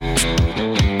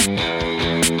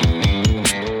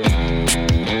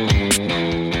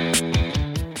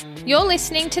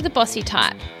listening to The Bossy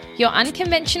Type, your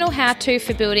unconventional how-to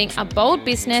for building a bold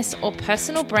business or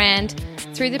personal brand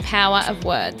through the power of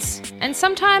words, and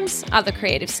sometimes other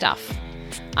creative stuff.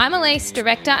 I'm Elise,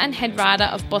 director and head writer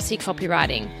of Bossy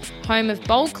Copywriting, home of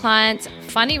bold clients,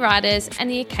 funny writers, and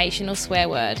the occasional swear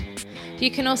word.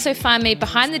 You can also find me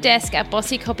behind the desk at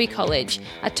Bossy Copy College,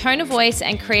 a tone of voice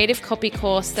and creative copy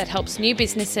course that helps new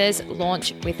businesses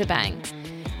launch with a bang.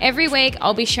 Every week,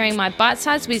 I'll be sharing my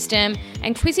bite-sized wisdom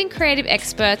and quizzing creative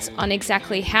experts on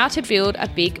exactly how to build a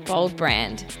big, bold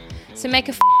brand. So make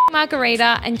a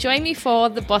margarita and join me for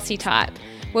The Bossy Type,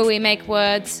 where we make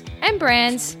words and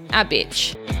brands our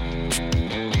bitch.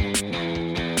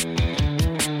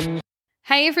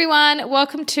 Hey everyone,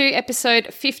 welcome to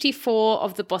episode 54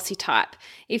 of The Bossy Type.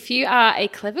 If you are a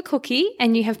clever cookie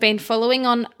and you have been following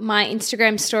on my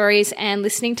Instagram stories and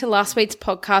listening to last week's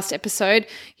podcast episode,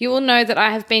 you will know that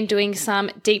I have been doing some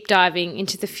deep diving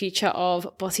into the future of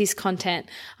Bossy's content.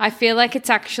 I feel like it's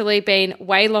actually been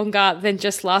way longer than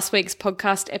just last week's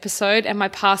podcast episode and my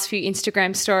past few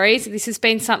Instagram stories. This has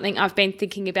been something I've been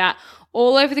thinking about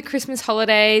all over the Christmas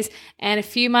holidays and a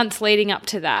few months leading up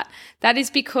to that. That is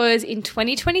because in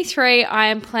 2023, I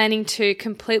am planning to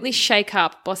completely shake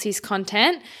up Bossy's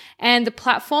content, and the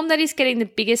platform that is getting the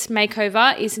biggest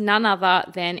makeover is none other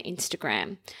than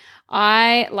Instagram.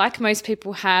 I, like most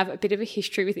people, have a bit of a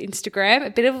history with Instagram,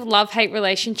 a bit of a love-hate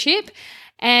relationship,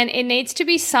 and it needs to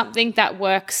be something that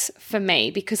works for me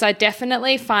because I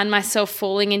definitely find myself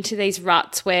falling into these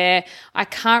ruts where I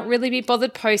can't really be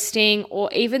bothered posting,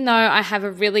 or even though I have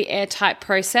a really airtight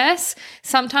process,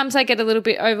 sometimes I get a little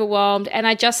bit overwhelmed and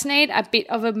I just need a bit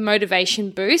of a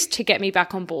motivation boost to get me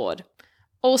back on board.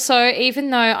 Also, even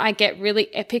though I get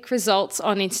really epic results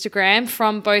on Instagram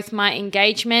from both my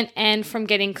engagement and from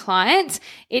getting clients,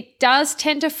 it does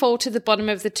tend to fall to the bottom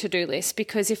of the to-do list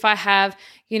because if I have,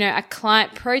 a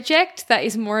client project that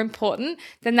is more important,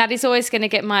 then that is always going to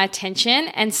get my attention,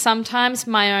 and sometimes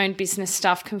my own business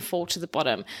stuff can fall to the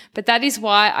bottom. But that is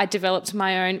why I developed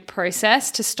my own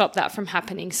process to stop that from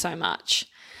happening so much.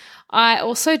 I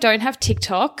also don't have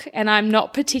TikTok, and I'm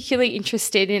not particularly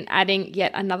interested in adding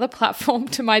yet another platform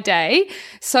to my day.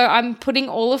 So I'm putting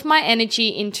all of my energy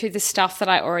into the stuff that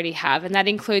I already have, and that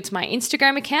includes my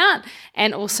Instagram account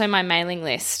and also my mailing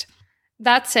list.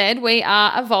 That said, we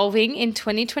are evolving in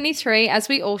 2023 as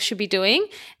we all should be doing,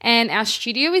 and our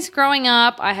studio is growing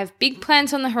up. I have big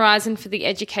plans on the horizon for the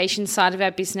education side of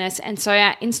our business, and so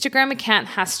our Instagram account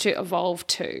has to evolve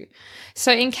too.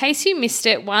 So in case you missed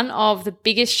it, one of the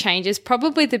biggest changes,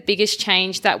 probably the biggest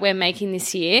change that we're making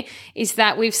this year, is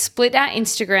that we've split our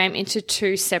Instagram into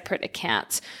two separate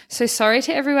accounts. So sorry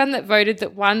to everyone that voted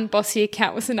that one Bossy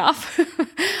account was enough.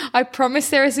 I promise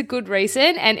there is a good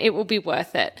reason and it will be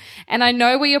worth it. And I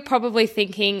know what you're probably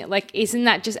thinking, isn't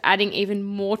that just adding even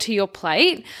more to your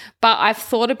plate? But I've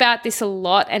thought about this a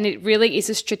lot, and it really is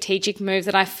a strategic move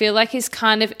that I feel like is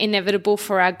kind of inevitable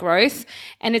for our growth.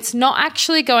 And it's not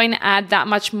actually going to add that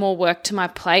much more work to my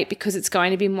plate because it's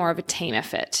going to be more of a team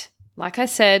effort. Like I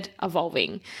said,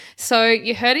 evolving. So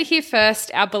you heard it here first.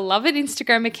 Our beloved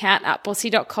Instagram account at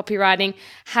bossy.copywriting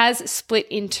has split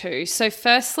in two. So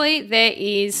firstly, there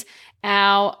is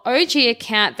our OG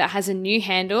account that has a new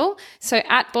handle. So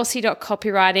at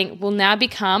bossy.copywriting will now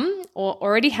become, or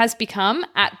already has become,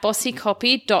 at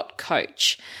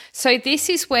bossycopy.coach. So this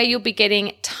is where you'll be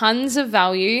getting tons of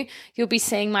value. You'll be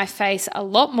seeing my face a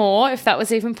lot more, if that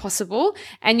was even possible,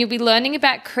 and you'll be learning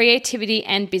about creativity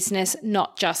and business,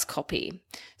 not just copy.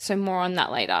 So more on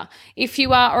that later. If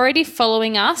you are already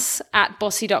following us at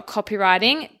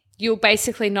bossy.copywriting, you'll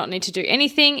basically not need to do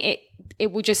anything.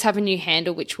 It will just have a new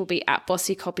handle, which will be at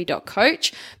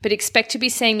bossycopy.coach, but expect to be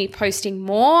seeing me posting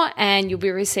more and you'll be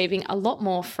receiving a lot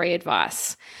more free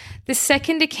advice. The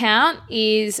second account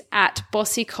is at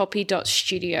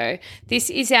bossycopy.studio.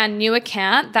 This is our new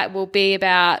account that will be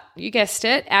about, you guessed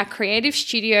it, our creative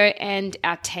studio and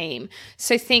our team.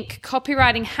 So think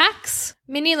copywriting hacks,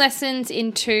 mini lessons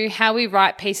into how we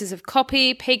write pieces of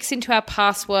copy, peeks into our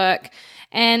past work,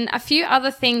 and a few other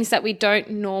things that we don't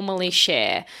normally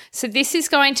share. So this is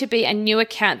going to be a new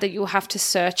account that you'll have to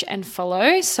search and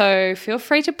follow. So feel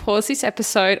free to pause this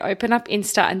episode, open up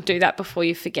Insta and do that before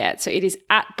you forget. So it is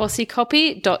at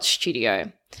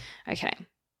bossycopy.studio. Okay.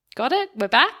 Got it? We're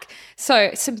back.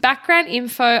 So some background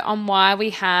info on why we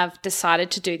have decided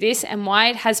to do this and why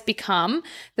it has become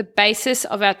the basis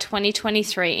of our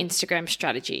 2023 Instagram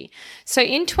strategy. So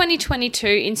in 2022,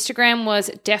 Instagram was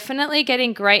definitely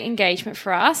getting great engagement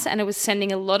for us and it was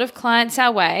sending a lot of clients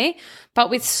our way. But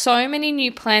with so many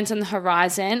new plans on the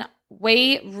horizon,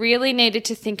 we really needed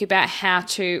to think about how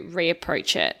to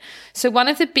reapproach it. So one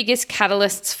of the biggest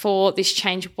catalysts for this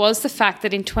change was the fact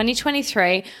that in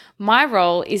 2023, my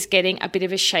role is getting a bit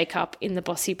of a shake-up in the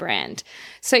Bossy brand.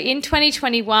 So in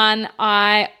 2021,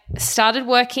 I started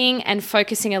working and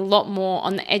focusing a lot more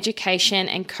on the education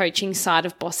and coaching side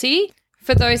of Bossy.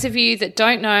 For those of you that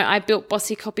don't know, I built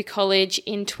Bossy Copy College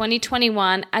in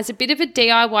 2021 as a bit of a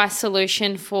DIY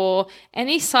solution for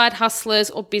any side hustlers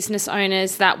or business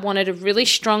owners that wanted a really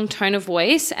strong tone of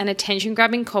voice and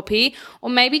attention-grabbing copy,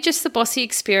 or maybe just the Bossy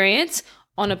experience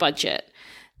on a budget.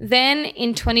 Then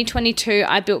in 2022,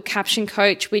 I built Caption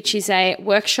Coach, which is a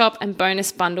workshop and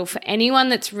bonus bundle for anyone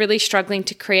that's really struggling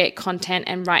to create content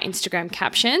and write Instagram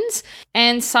captions.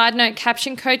 And side note,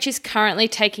 Caption Coach is currently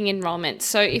taking enrollment.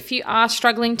 So if you are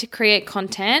struggling to create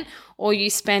content or you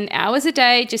spend hours a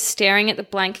day just staring at the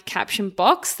blank caption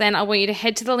box, then I want you to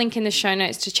head to the link in the show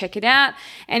notes to check it out.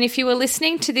 And if you were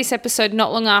listening to this episode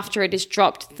not long after it is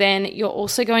dropped, then you're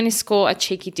also going to score a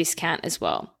cheeky discount as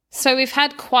well. So we've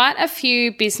had quite a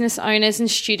few business owners and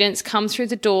students come through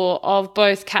the door of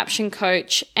both Caption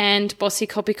Coach and Bossy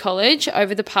Copy College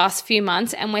over the past few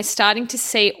months, and we're starting to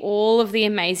see all of the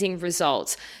amazing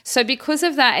results. So because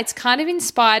of that, it's kind of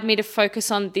inspired me to focus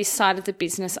on this side of the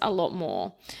business a lot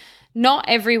more. Not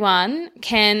everyone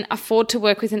can afford to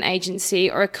work with an agency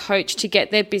or a coach to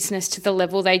get their business to the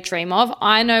level they dream of.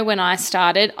 I know when I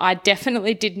started, I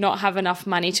definitely did not have enough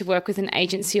money to work with an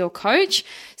agency or coach.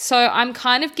 So I'm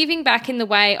kind of giving back in the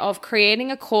way of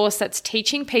creating a course that's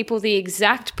teaching people the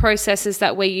exact processes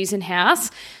that we use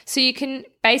in-house so you can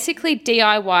basically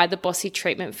DIY the Bossy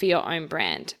treatment for your own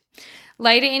brand.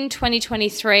 Later in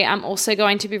 2023, I'm also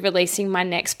going to be releasing my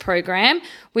next program,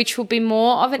 which will be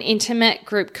more of an intimate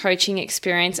group coaching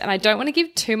experience. And I don't want to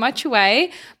give too much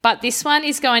away, but this one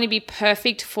is going to be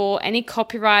perfect for any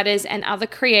copywriters and other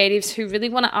creatives who really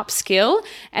want to upskill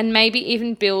and maybe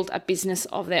even build a business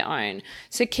of their own.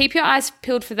 So keep your eyes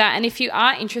peeled for that. And if you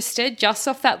are interested, just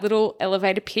off that little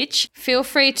elevator pitch, feel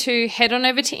free to head on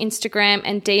over to Instagram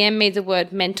and DM me the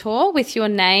word mentor with your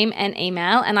name and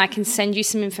email, and I can send you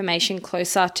some information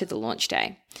closer to the launch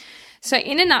day. So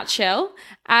in a nutshell,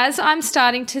 as I'm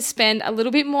starting to spend a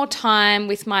little bit more time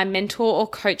with my mentor or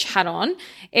coach hat on,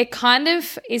 it kind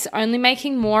of is only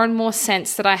making more and more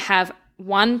sense that I have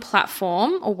one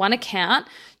platform or one account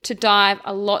to dive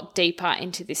a lot deeper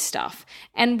into this stuff.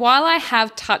 And while I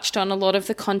have touched on a lot of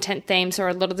the content themes or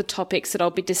a lot of the topics that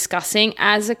I'll be discussing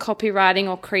as a copywriting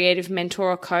or creative mentor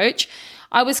or coach,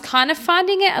 I was kind of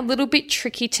finding it a little bit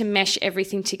tricky to mesh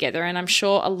everything together. And I'm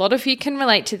sure a lot of you can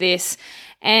relate to this.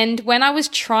 And when I was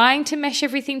trying to mesh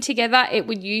everything together, it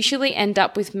would usually end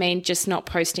up with me just not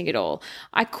posting at all.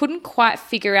 I couldn't quite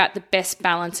figure out the best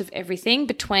balance of everything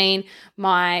between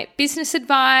my business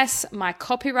advice, my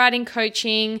copywriting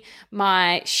coaching,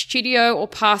 my studio or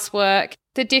past work.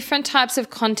 The different types of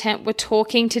content were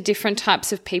talking to different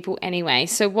types of people anyway.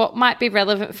 So what might be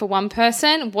relevant for one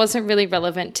person wasn't really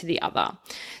relevant to the other.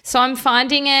 So I'm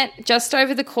finding it just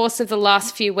over the course of the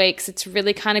last few weeks, it's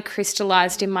really kind of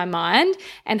crystallized in my mind.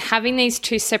 And having these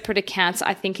two separate accounts,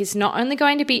 I think, is not only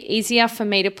going to be easier for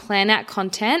me to plan out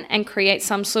content and create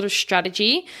some sort of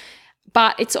strategy,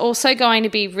 but it's also going to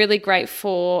be really great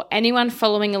for anyone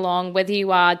following along, whether you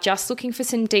are just looking for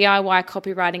some DIY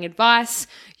copywriting advice,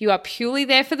 you are purely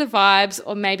there for the vibes,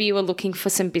 or maybe you are looking for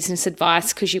some business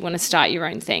advice because you want to start your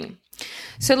own thing.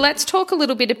 So let's talk a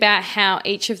little bit about how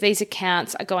each of these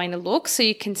accounts are going to look so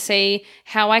you can see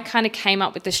how I kind of came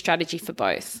up with the strategy for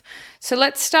both. So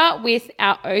let's start with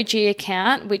our OG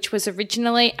account, which was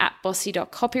originally at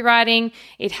bossy.copywriting.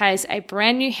 It has a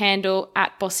brand new handle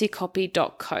at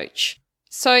bossycopy.coach.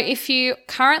 So if you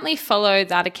currently follow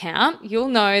that account, you'll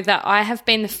know that I have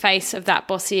been the face of that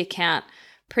Bossy account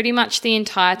pretty much the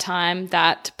entire time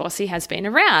that Bossy has been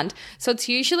around. So it's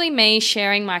usually me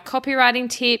sharing my copywriting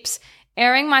tips,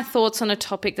 airing my thoughts on a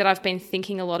topic that I've been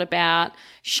thinking a lot about,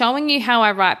 showing you how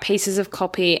I write pieces of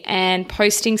copy, and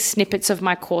posting snippets of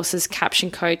my courses, Caption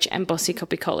Coach and Bossy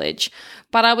Copy College.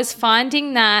 But I was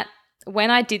finding that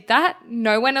when I did that,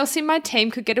 no one else in my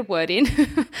team could get a word in.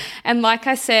 And like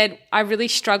I said, I really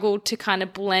struggled to kind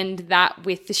of blend that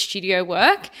with the studio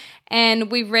work.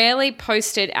 And we rarely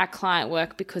posted our client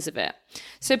work because of it.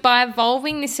 So by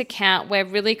evolving this account, we're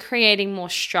really creating more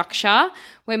structure.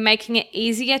 We're making it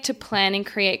easier to plan and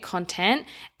create content,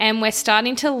 and we're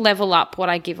starting to level up what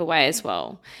I give away as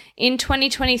well. In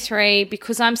 2023,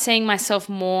 because I'm seeing myself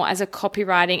more as a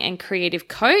copywriting and creative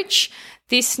coach,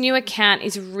 this new account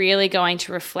is really going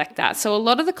to reflect that. So a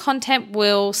lot of the content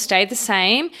will stay the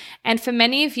same. And for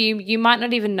many of you, you might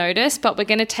not even notice, but we're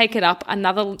going to take it up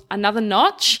another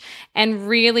notch and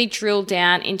really drill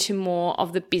down into more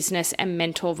of the business and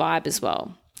mentor vibe as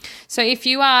well. So if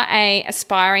you are a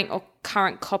aspiring or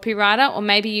current copywriter, or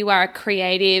maybe you are a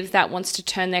creative that wants to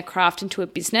turn their craft into a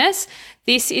business,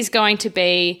 this is going to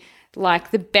be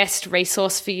like the best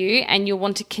resource for you, and you'll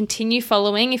want to continue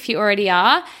following if you already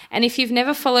are. And if you've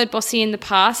never followed Bossy in the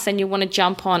past, then you'll want to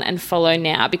jump on and follow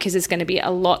now, because there's going to be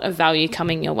a lot of value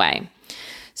coming your way.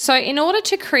 So in order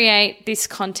to create this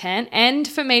content and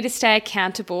for me to stay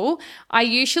accountable, I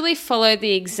usually follow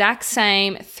the exact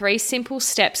same 3 simple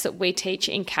steps that we teach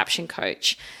in Caption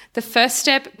Coach. The first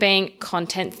step being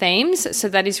content themes. So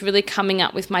that is really coming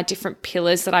up with my different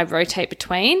pillars that I rotate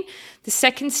between. The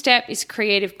second step is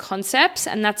creative concepts,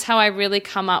 and that's how I really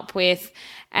come up with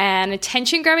an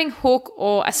attention-grabbing hook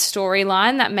or a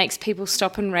storyline that makes people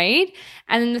stop and read.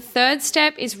 And then the third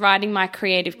step is writing my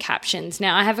creative captions.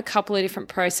 Now, I have a couple of different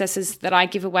processes that I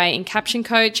give away in Caption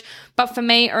Coach, but for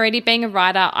me, already being a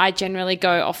writer, I generally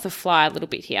go off the fly a little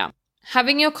bit here.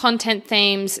 Having your content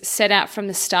themes set out from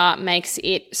the start makes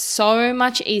it so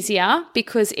much easier,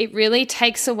 because it really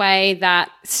takes away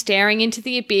that staring into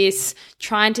the abyss,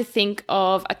 trying to think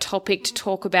of a topic to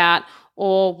talk about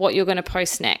or what you're going to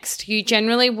post next. You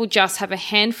generally will just have a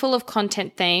handful of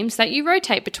content themes that you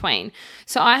rotate between.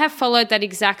 So I have followed that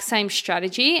exact same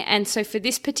strategy. And so for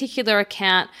this particular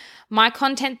account, my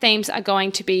content themes are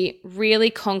going to be really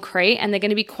concrete, and they're going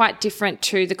to be quite different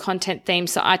to the content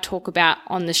themes that I talk about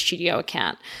on the studio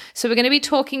account. So we're going to be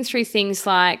talking through things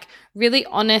like really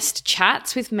honest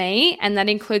chats with me, and that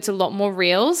includes a lot more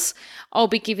reels. I'll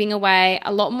be giving away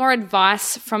a lot more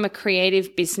advice from a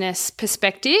creative business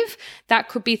perspective. That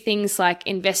could be things like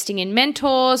investing in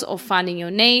mentors or finding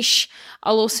your niche.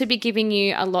 I'll also be giving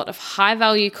you a lot of high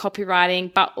value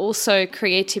copywriting, but also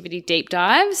creativity deep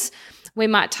dives. We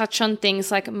might touch on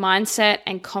things like mindset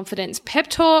and confidence pep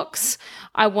talks.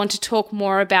 I want to talk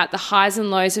more about the highs and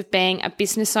lows of being a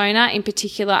business owner, in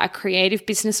particular a creative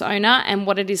business owner, and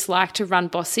what it is like to run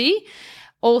Bossy.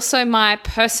 Also, my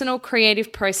personal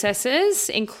creative processes,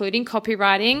 including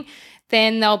copywriting.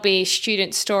 Then there'll be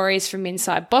student stories from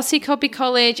inside Bossy Copy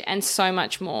College and so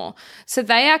much more. So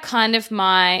they are kind of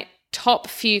my top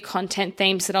few content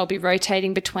themes that I'll be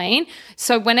rotating between.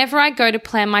 So whenever I go to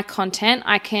plan my content,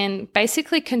 I can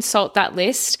basically consult that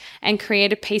list and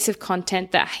create a piece of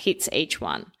content that hits each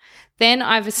one. Then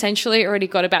I've essentially already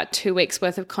got about 2 weeks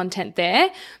worth of content there,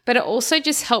 but it also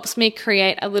just helps me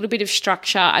create a little bit of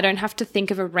structure. I don't have to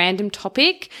think of a random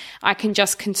topic. I can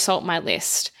just consult my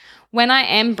list. When I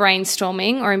am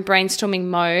brainstorming or in brainstorming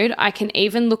mode, I can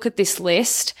even look at this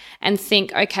list and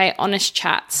think, okay, honest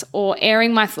chats or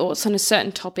airing my thoughts on a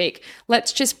certain topic.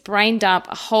 Let's just brain dump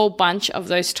a whole bunch of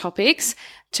those topics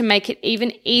to make it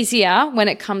even easier when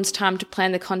it comes time to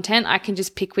plan the content. I can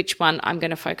just pick which one I'm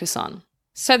going to focus on.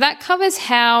 So that covers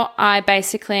how I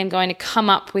basically am going to come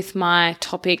up with my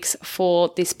topics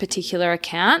for this particular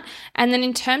account. And then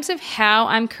in terms of how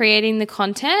I'm creating the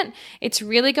content, it's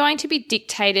really going to be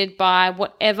dictated by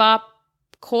whatever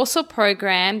course or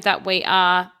program that we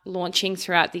are launching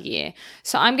throughout the year.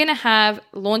 So I'm going to have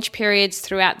launch periods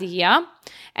throughout the year.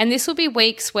 And this will be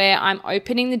weeks where I'm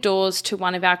opening the doors to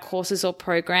one of our courses or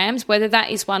programs, whether that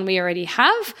is one we already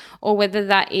have or whether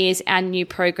that is our new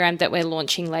program that we're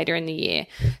launching later in the year.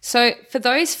 So for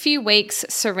those few weeks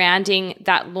surrounding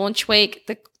that launch week,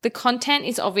 the content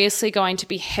is obviously going to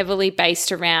be heavily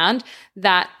based around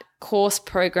that course,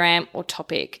 program, or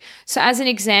topic. So as an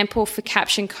example, for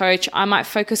Caption Coach, I might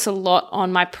focus a lot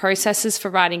on my processes for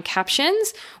writing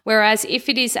captions, whereas if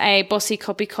it is a Bossy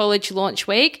Copy College launch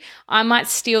week, I might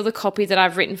steal the copy that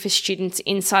I've written for students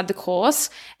inside the course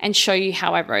and show you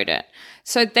how I wrote it.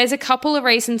 So there's a couple of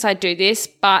reasons I do this,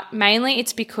 but mainly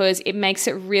it's because it makes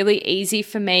it really easy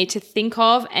for me to think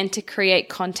of and to create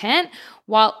content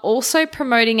while also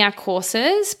promoting our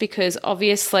courses, because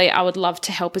obviously I would love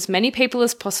to help as many people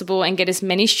as possible and get as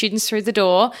many students through the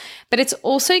door, but it's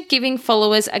also giving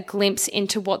followers a glimpse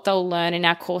into what they'll learn in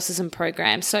our courses and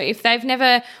programs. So if they've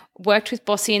never worked with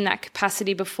Bossy in that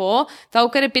capacity before, they'll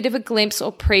get a bit of a glimpse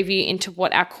or preview into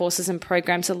what our courses and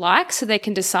programs are like so they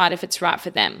can decide if it's right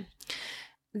for them.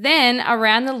 Then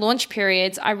around the launch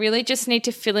periods, I really just need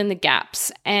to fill in the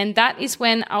gaps. And that is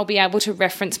when I'll be able to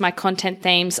reference my content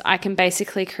themes. I can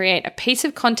basically create a piece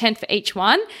of content for each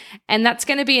one, and that's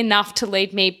going to be enough to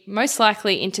lead me most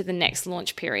likely into the next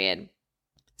launch period.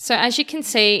 So as you can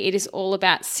see, it is all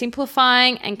about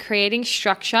simplifying and creating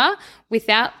structure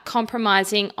without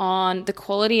compromising on the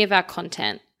quality of our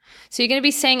content. So you're going to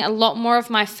be seeing a lot more of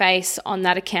my face on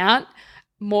that account,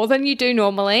 more than you do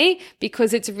normally,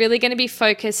 because it's really going to be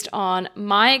focused on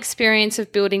my experience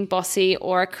of building Bossy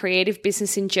or a creative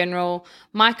business in general,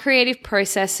 my creative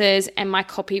processes, and my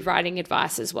copywriting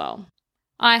advice as well.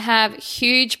 I have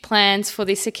huge plans for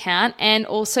this account and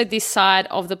also this side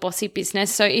of the Bossy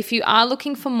business. So if you are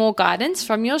looking for more guidance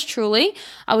from yours truly,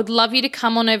 I would love you to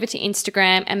come on over to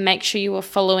Instagram and make sure you are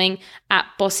following at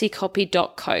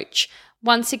bossycopy.coach.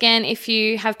 Once again, if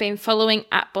you have been following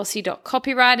at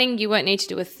bossy.copywriting, you won't need to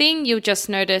do a thing. You'll just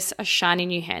notice a shiny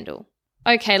new handle.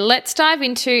 Okay, let's dive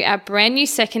into our brand new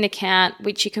second account,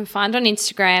 which you can find on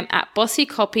Instagram at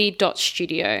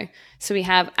bossycopy.studio. So we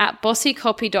have at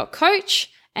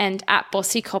bossycopy.coach and at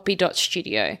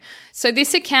bossycopy.studio. So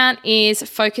this account is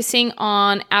focusing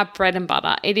on our bread and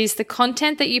butter. It is the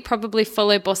content that you probably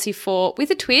follow Bossy for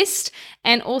with a twist,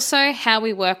 and also how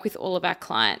we work with all of our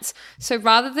clients. So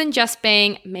rather than just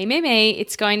being me,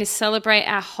 it's going to celebrate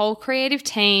our whole creative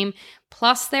team,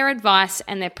 plus their advice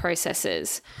and their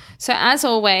processes. So as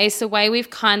always, the way we've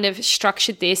kind of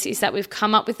structured this is that we've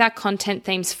come up with our content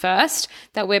themes first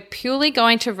that we're purely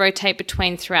going to rotate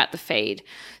between throughout the feed.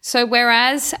 So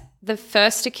whereas the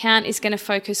first account is going to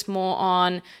focus more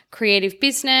on creative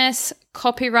business,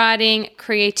 copywriting,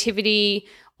 creativity,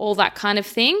 all that kind of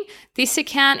thing, this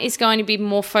account is going to be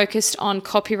more focused on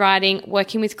copywriting,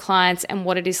 working with clients, and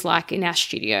what it is like in our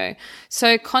studio.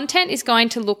 So content is going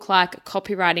to look like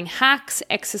copywriting hacks,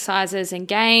 exercises, and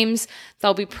games.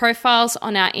 There'll be profiles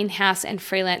on our in-house and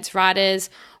freelance writers.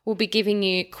 We'll be giving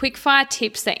you quick-fire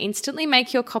tips that instantly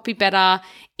make your copy better,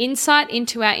 insight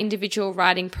into our individual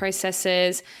writing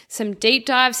processes, some deep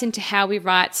dives into how we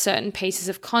write certain pieces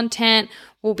of content.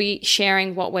 We'll be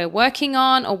sharing what we're working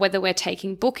on or whether we're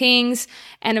taking bookings,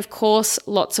 and of course,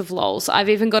 lots of lols. I've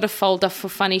even got a folder for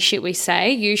funny shit we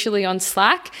say, usually on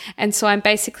Slack, and so I'm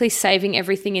basically saving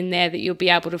everything in there that you'll be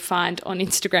able to find on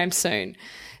Instagram soon.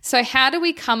 So how do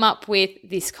we come up with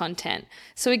this content?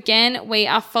 So again, we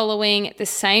are following the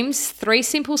same 3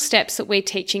 simple steps that we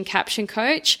teach in Caption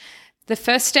Coach. The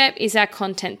first step is our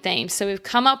content theme. So we've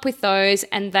come up with those,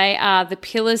 and they are the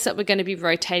pillars that we're going to be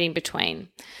rotating between.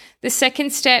 The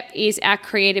second step is our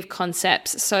creative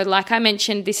concepts. So like I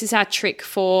mentioned, this is our trick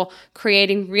for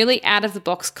creating really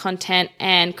out-of-the-box content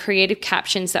and creative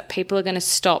captions that people are going to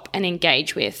stop and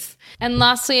engage with. And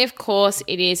lastly, of course,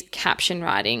 it is caption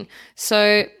writing.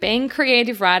 So being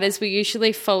creative writers, we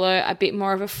usually follow a bit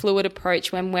more of a fluid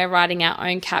approach when we're writing our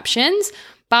own captions.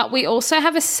 But we also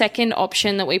have a second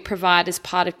option that we provide as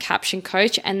part of Caption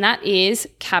Coach, and that is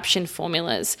caption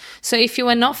formulas. So if you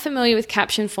are not familiar with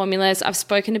caption formulas, I've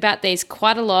spoken about these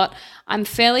quite a lot. I'm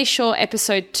fairly sure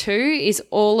episode 2 is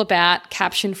all about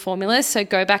caption formulas, so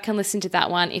go back and listen to that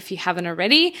one if you haven't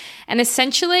already. And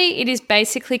essentially, it is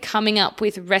basically coming up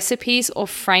with recipes or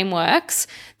frameworks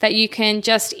that you can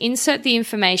just insert the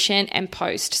information and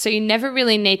post. So you never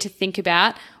really need to think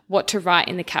about what to write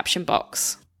in the caption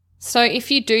box. So if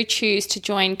you do choose to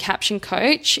join Caption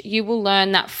Coach, you will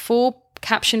learn that full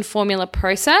caption formula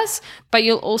process, but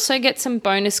you'll also get some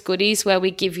bonus goodies where we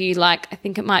give you I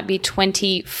think it might be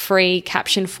 20 free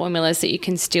caption formulas that you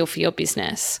can steal for your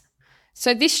business.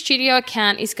 So this studio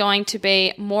account is going to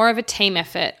be more of a team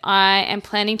effort. I am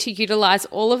planning to utilize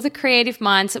all of the creative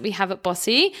minds that we have at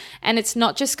Bossy, and it's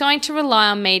not just going to rely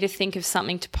on me to think of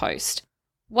something to post.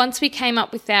 Once we came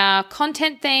up with our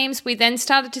content themes, we then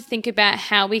started to think about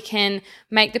how we can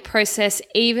make the process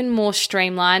even more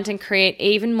streamlined and create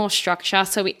even more structure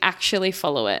so we actually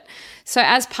follow it. So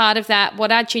as part of that,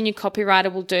 what our junior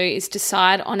copywriter will do is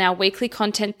decide on our weekly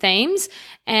content themes,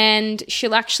 and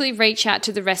she'll actually reach out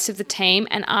to the rest of the team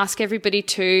and ask everybody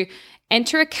to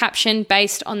enter a caption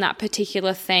based on that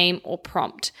particular theme or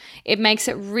prompt. It makes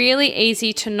it really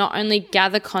easy to not only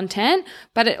gather content,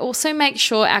 but it also makes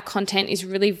sure our content is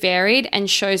really varied and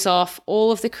shows off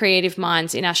all of the creative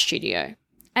minds in our studio.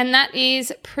 And that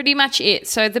is pretty much it.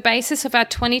 So the basis of our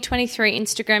 2023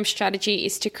 Instagram strategy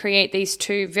is to create these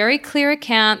 2 very clear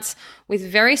accounts with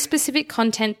very specific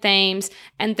content themes,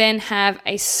 and then have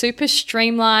a super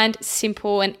streamlined,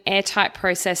 simple, and airtight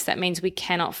process that means we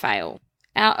cannot fail.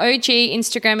 Our OG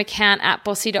Instagram account at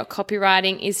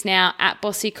bossy.copywriting is now at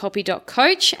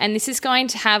bossycopy.coach, and this is going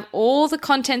to have all the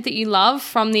content that you love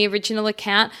from the original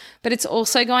account, but it's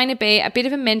also going to be a bit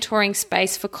of a mentoring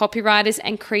space for copywriters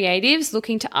and creatives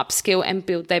looking to upskill and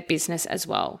build their business as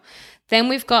well. Then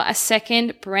we've got a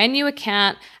second brand new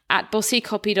account at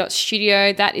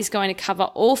bossycopy.studio that is going to cover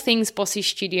all things Bossy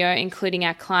Studio, including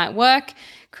our client work,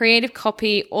 creative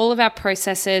copy, all of our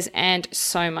processes, and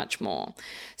so much more.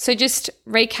 So just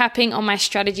recapping on my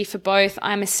strategy for both,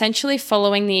 I'm essentially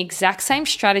following the exact same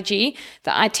strategy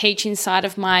that I teach inside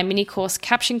of my mini course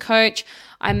Caption Coach.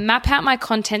 I map out my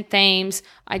content themes,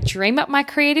 I dream up my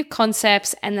creative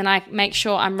concepts, and then I make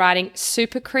sure I'm writing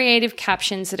super creative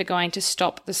captions that are going to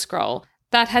stop the scroll.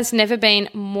 That has never been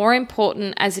more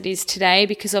important as it is today,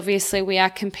 because obviously we are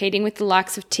competing with the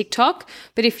likes of TikTok.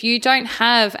 But if you don't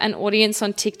have an audience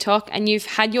on TikTok and you've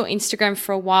had your Instagram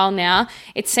for a while now,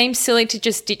 it seems silly to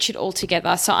just ditch it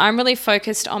altogether. So I'm really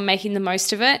focused on making the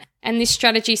most of it. And this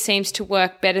strategy seems to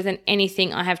work better than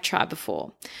anything I have tried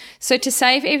before. So to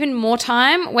save even more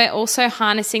time, we're also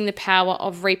harnessing the power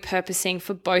of repurposing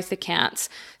for both accounts.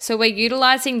 So we're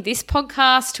utilizing this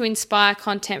podcast to inspire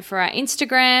content for our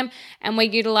Instagram, and we're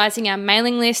utilizing our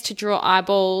mailing list to draw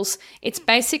eyeballs. It's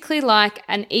basically like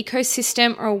an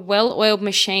ecosystem or a well-oiled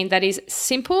machine that is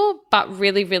simple, but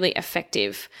really, really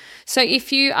effective. So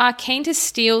if you are keen to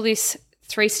steal this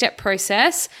 3-step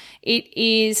process, it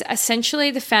is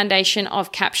essentially the foundation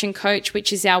of Caption Coach,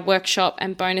 which is our workshop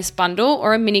and bonus bundle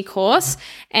or a mini course,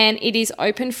 and it is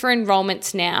open for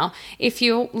enrollments now. If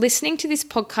you're listening to this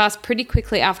podcast pretty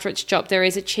quickly after it's dropped, there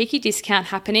is a cheeky discount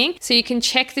happening, so you can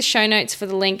check the show notes for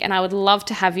the link, and I would love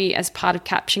to have you as part of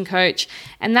Caption Coach.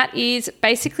 And that is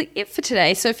basically it for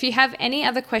today. So if you have any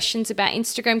other questions about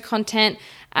Instagram content,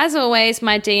 as always,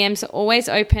 my DMs are always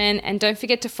open, and don't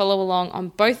forget to follow along on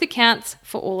both accounts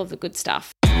for all of the good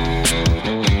stuff.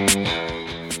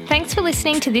 Thanks for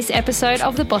listening to this episode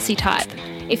of The Bossy Type.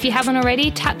 If you haven't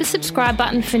already, tap the subscribe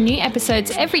button for new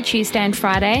episodes every Tuesday and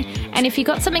Friday. And if you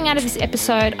got something out of this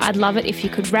episode, I'd love it if you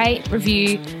could rate,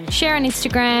 review, share on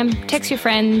Instagram, text your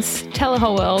friends, tell the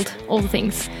whole world, all the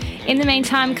things. In the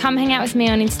meantime, come hang out with me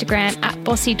on Instagram at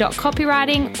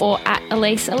bossy.copywriting or at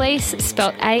Alyce,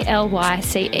 spelled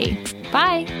ALYCE.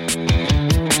 Bye.